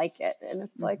aren't going to like it. And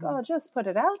it's oh, just put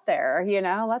it out there,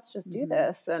 let's just do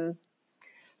this. And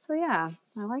so, yeah,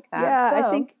 I like that. Yeah, so,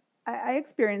 I think I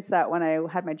experienced that when I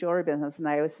had my jewelry business and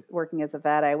I was working as a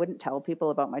vet. I wouldn't tell people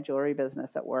about my jewelry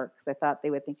business at work because I thought they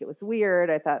would think it was weird.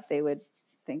 I thought they would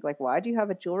think why do you have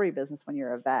a jewelry business when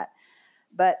you're a vet?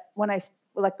 But when I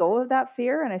let go of that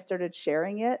fear and I started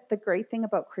sharing it, the great thing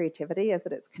about creativity is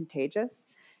that it's contagious.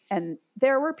 And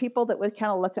there were people that would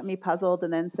kind of look at me puzzled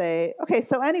and then say, okay,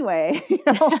 so anyway,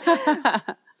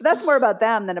 that's more about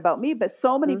them than about me. But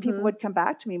so many people would come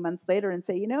back to me months later and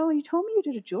say, you told me you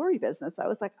did a jewelry business. I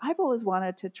was like, I've always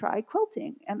wanted to try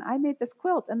quilting, and I made this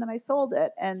quilt and then I sold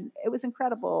it and it was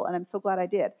incredible. And I'm so glad I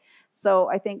did. So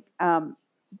I think, the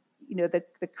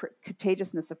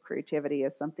contagiousness of creativity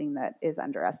is something that is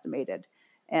underestimated,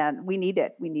 and we need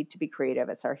it. We need to be creative.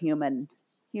 It's our human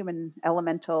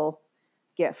elemental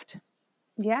gift.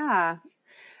 Yeah.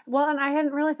 Well, and I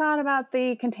hadn't really thought about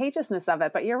the contagiousness of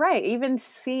it, but you're right. Even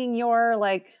seeing your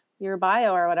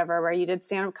bio or whatever, where you did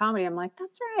stand-up comedy, I'm like,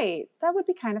 that's right. That would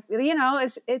be kind of,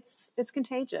 it's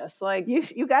contagious. Like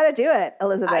you got to do it,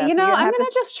 Elizabeth. I'm going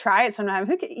to just try it sometime.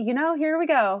 Here we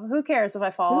go. Who cares if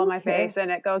I fall on my face and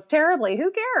it goes terribly?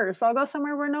 Who cares? I'll go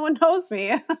somewhere where no one knows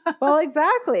me. Well,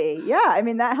 exactly. Yeah. I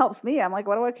mean, that helps me. I'm like,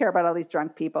 what do I care about all these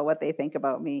drunk people, what they think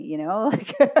about me,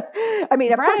 Like, I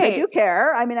mean, of course I do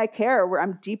care. I mean, I care where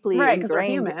I'm deeply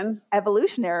ingrained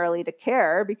evolutionarily to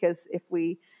care, because if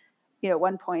we, at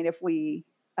one point, if we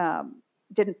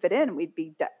didn't fit in, we'd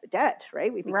be dead,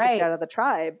 right? We'd be kicked out of the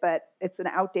tribe. But it's an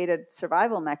outdated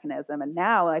survival mechanism. And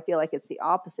now I feel like it's the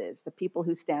opposite. It's the people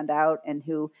who stand out and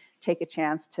who take a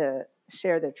chance to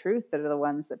share their truth that are the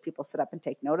ones that people sit up and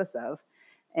take notice of.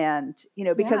 And,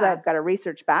 because I've got a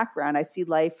research background, I see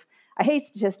life, I hate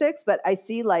statistics, but I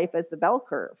see life as the bell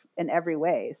curve in every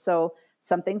way. So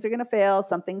some things are going to fail,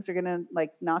 some things are going to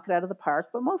knock it out of the park,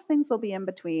 but most things will be in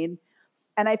between.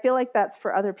 And I feel like that's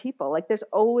for other people. Like, there's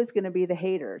always going to be the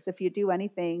haters. If you do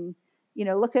anything,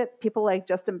 look at people like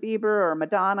Justin Bieber or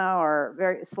Madonna or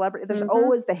very celebrity. There's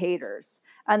always the haters.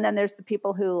 And then there's the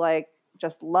people who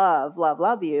just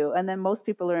love you. And then most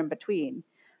people are in between.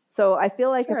 So I feel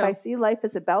like if I see life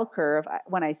as a bell curve,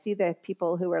 when I see the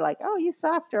people who are like, oh, you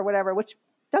sucked or whatever, which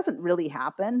doesn't really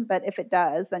happen. But if it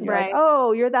does, then you're like,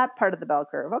 oh, you're that part of the bell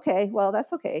curve. Okay, well,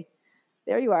 that's okay.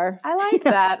 There you are. I like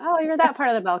that. Oh, you're that part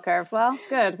of the bell curve. Well,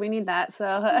 good. We need that.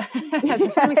 So there's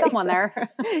going to be someone there.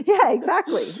 Yeah,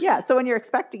 exactly. Yeah. So when you're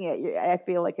expecting it, I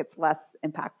feel like it's less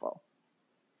impactful.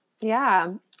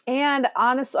 Yeah. And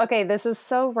okay, this is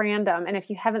so random. And if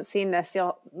you haven't seen this,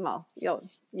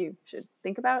 you should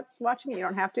think about watching it. You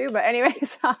don't have to. But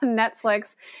anyways, on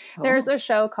Netflix, there's a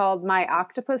show called My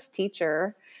Octopus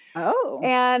Teacher. Oh.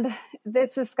 And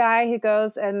it's this guy who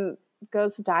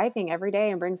goes diving every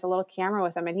day and brings a little camera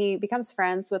with him, and he becomes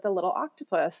friends with a little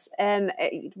octopus and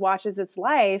watches its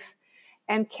life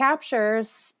and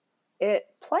captures it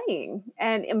playing.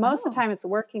 And most of the time it's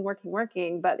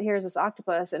working, but here's this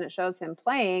octopus and it shows him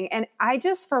playing. And I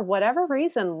just, for whatever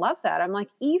reason, love that. I'm like,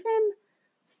 even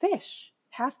fish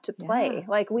have to play. Yeah.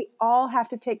 Like, we all have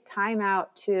to take time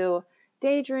out to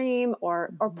daydream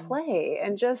or play,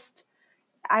 and just,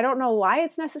 I don't know why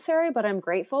it's necessary, but I'm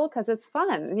grateful because it's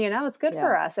fun. It's good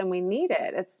for us and we need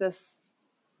it. It's this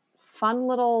fun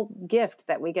little gift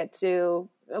that we get to,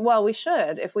 we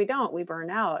should. If we don't, we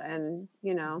burn out and,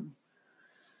 get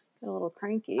a little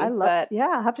cranky. I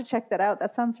have to check that out.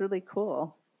 That sounds really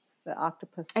cool. The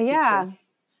octopus teacher. Yeah.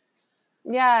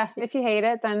 Yeah, if you hate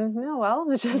it, then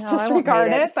just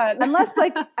disregard it. But unless,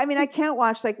 I can't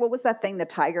watch what was that thing, The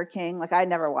Tiger King? I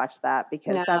never watched that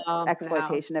because that's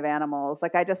exploitation of animals.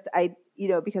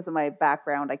 Because of my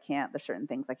background, there's certain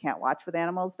things I can't watch with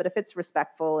animals. But if it's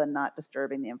respectful and not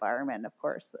disturbing the environment, of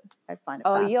course, I find it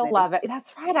fascinating. You'll love it.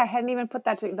 That's right. I hadn't even put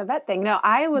that to the vet thing. No,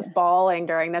 I was bawling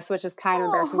during this, which is kind of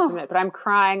embarrassing to admit, but I'm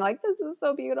crying this is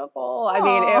so beautiful. I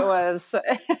mean, it was.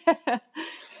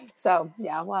 So,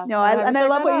 yeah. Well, no, I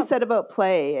love what you said about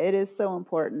play. It is so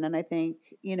important. And I think,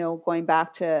 going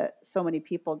back to so many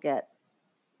people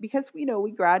because,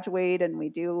 we graduate and we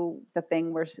do the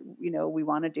thing we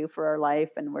want to do for our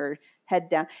life and we're head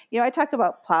down. I talk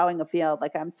about plowing a field.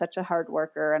 I'm such a hard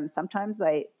worker. And sometimes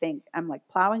I think I'm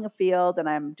plowing a field and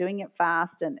I'm doing it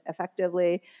fast and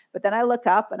effectively. But then I look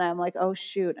up and I'm like, oh,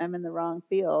 shoot, I'm in the wrong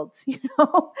field,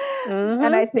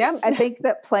 And I think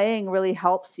that playing really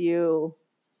helps you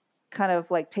kind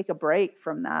of take a break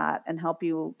from that and help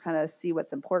you kind of see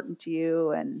what's important to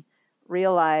you and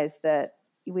realize that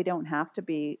we don't have to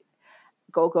be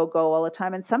go all the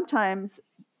time. And sometimes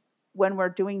when we're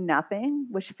doing nothing,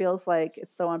 which feels like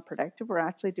it's so unproductive, we're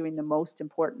actually doing the most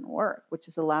important work, which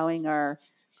is allowing our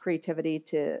creativity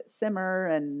to simmer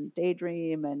and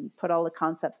daydream and put all the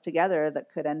concepts together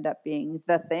that could end up being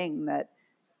the thing that,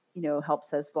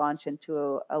 helps us launch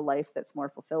into a life that's more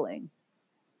fulfilling.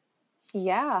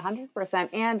 Yeah, 100%.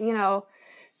 And,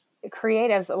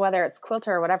 creatives, whether it's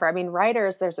quilter or whatever, I mean,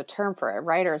 writers, there's a term for it,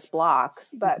 writer's block,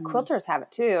 but quilters have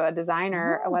it too. A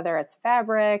designer, whether it's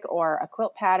fabric or a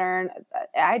quilt pattern,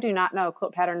 I do not know a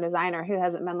quilt pattern designer who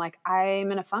hasn't been like,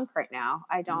 I'm in a funk right now.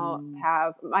 I don't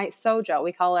have my sojo.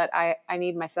 We call it, I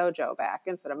need my sojo back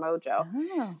instead of mojo.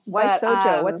 Oh, why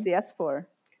sojo? What's the S for?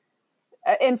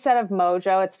 Instead of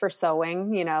mojo, it's for sewing,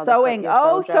 Sewing.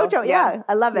 Sojo. Yeah. Yeah.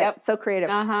 I love it. Yep. So creative.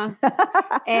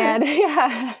 And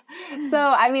yeah. So,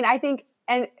 I mean, I think,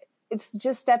 and it's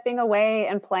just stepping away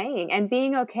and playing and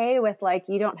being okay with like,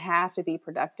 you don't have to be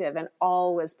productive and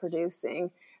always producing,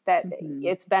 that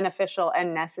it's beneficial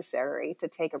and necessary to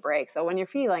take a break. So when you're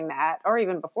feeling that, or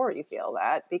even before you feel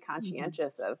that, be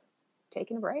conscientious of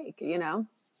taking a break,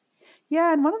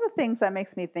 Yeah. And one of the things that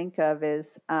makes me think of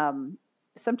is,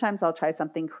 sometimes I'll try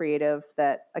something creative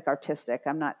that like artistic.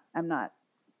 I'm not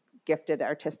gifted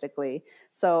artistically.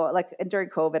 So like during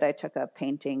COVID, I took a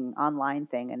painting online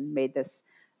thing and made this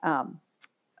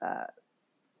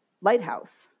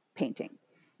lighthouse painting.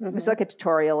 It's like a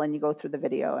tutorial and you go through the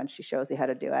video and she shows you how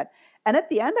to do it. And at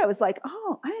the end I was like,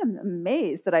 oh, I am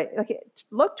amazed that it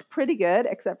looked pretty good,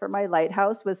 except for my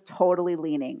lighthouse was totally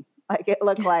leaning. Like it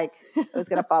looked like it was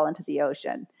going to fall into the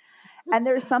ocean. And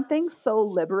there's something so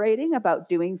liberating about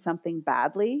doing something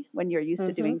badly when you're used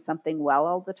to doing something well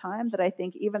all the time, that I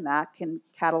think even that can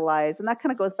catalyze. And that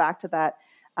kind of goes back to that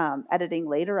editing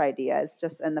later idea, is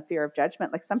just in the fear of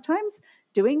judgment. Like sometimes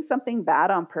doing something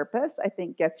bad on purpose, I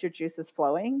think gets your juices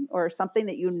flowing, or something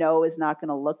that is not going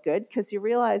to look good because you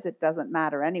realize it doesn't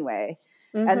matter anyway.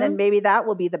 And then maybe that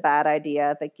will be the bad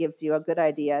idea that gives you a good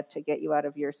idea to get you out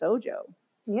of your sojo.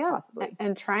 Yeah. Possibly.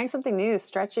 And trying something new,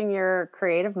 stretching your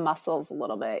creative muscles a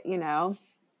little bit, It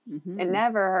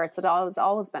never hurts. It's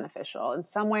always beneficial in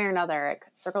some way or another. It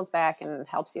circles back and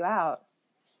helps you out.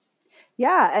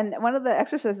 Yeah. And one of the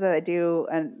exercises that I do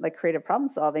and like creative problem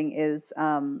solving is,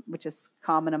 which is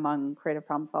common among creative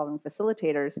problem solving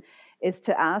facilitators, is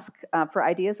to ask for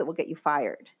ideas that will get you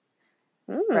fired.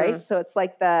 Right. So it's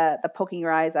like the poking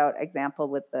your eyes out example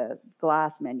with the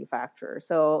glass manufacturer.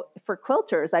 So for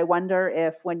quilters, I wonder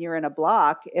if when you're in a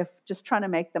block, if just trying to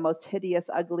make the most hideous,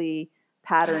 ugly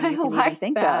pattern you can even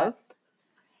think of,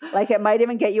 like it might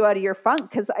even get you out of your funk,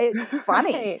 because it's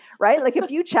funny, right? Like if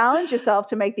you challenge yourself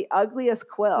to make the ugliest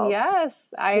quilt.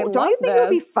 Yes. Don't you think it would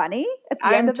be funny at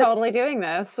the end of totally doing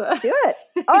this. Do it.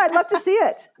 Oh, I'd love to see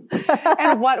it.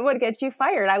 And what would get you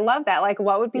fired? I love that. Like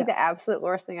what would be the absolute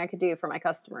worst thing I could do for my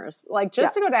customers? Like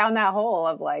just to go down that hole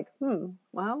of like,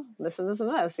 well, this and this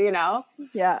and this,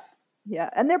 Yeah. Yeah.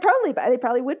 And they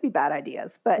probably would be bad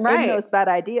ideas, but in those bad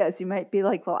ideas, you might be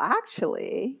like, well,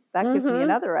 actually that gives me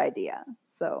another idea.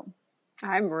 So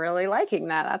I'm really liking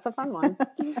that. That's a fun one.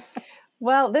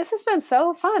 Well, this has been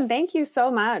so fun. Thank you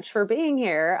so much for being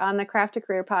here on the Craft to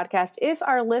Career podcast. If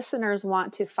our listeners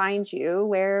want to find you,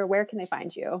 where can they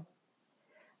find you?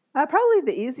 Probably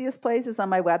the easiest place is on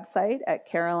my website at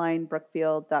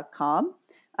carolinebrookfield.com.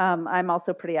 I'm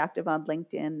also pretty active on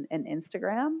LinkedIn and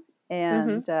Instagram.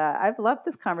 And I've loved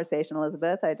this conversation,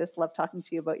 Elizabeth. I just love talking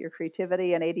to you about your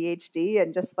creativity and ADHD,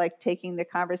 and just like taking the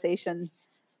conversation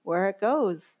where it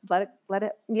goes. Let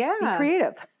it be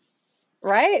creative.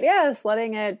 Right. Yes.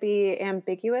 Letting it be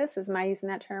ambiguous. Am I using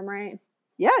that term right?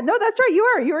 Yeah, no, that's right. You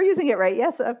are using it right.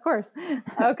 Yes, of course.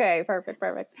 Okay,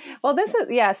 perfect. Well,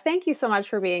 thank you so much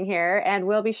for being here. And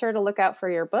we'll be sure to look out for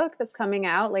your book that's coming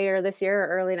out later this year or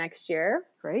early next year.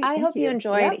 Great. I hope you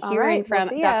enjoyed hearing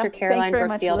from Dr. Caroline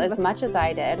Brookfield as much as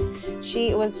I did.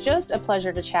 She was just a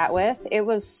pleasure to chat with. It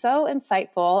was so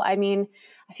insightful. I mean,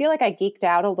 I feel like I geeked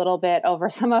out a little bit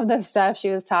over some of the stuff she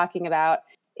was talking about.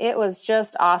 It was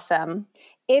just awesome.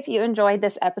 If you enjoyed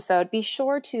this episode, be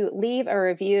sure to leave a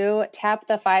review, tap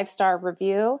the 5-star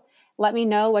review. Let me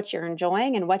know what you're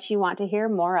enjoying and what you want to hear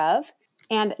more of.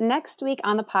 And next week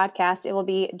on the podcast, it will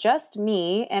be just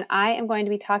me, and I am going to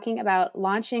be talking about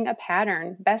launching a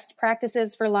pattern, best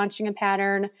practices for launching a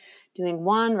pattern, doing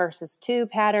 1 versus 2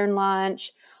 pattern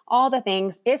launch, all the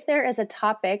things. If there is a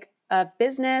topic of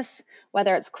business,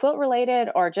 whether it's quilt related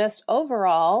or just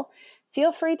overall,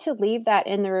 feel free to leave that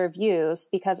in the reviews,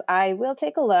 because I will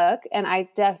take a look, and I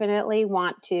definitely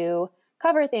want to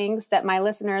cover things that my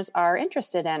listeners are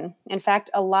interested in. In fact,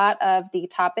 a lot of the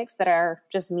topics that are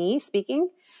just me speaking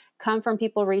come from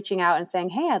people reaching out and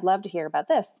saying, hey, I'd love to hear about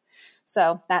this.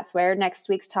 So that's where next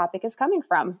week's topic is coming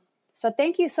from. So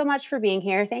thank you so much for being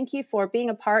here. Thank you for being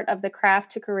a part of the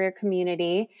Craft to Career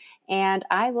community, and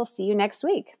I will see you next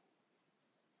week.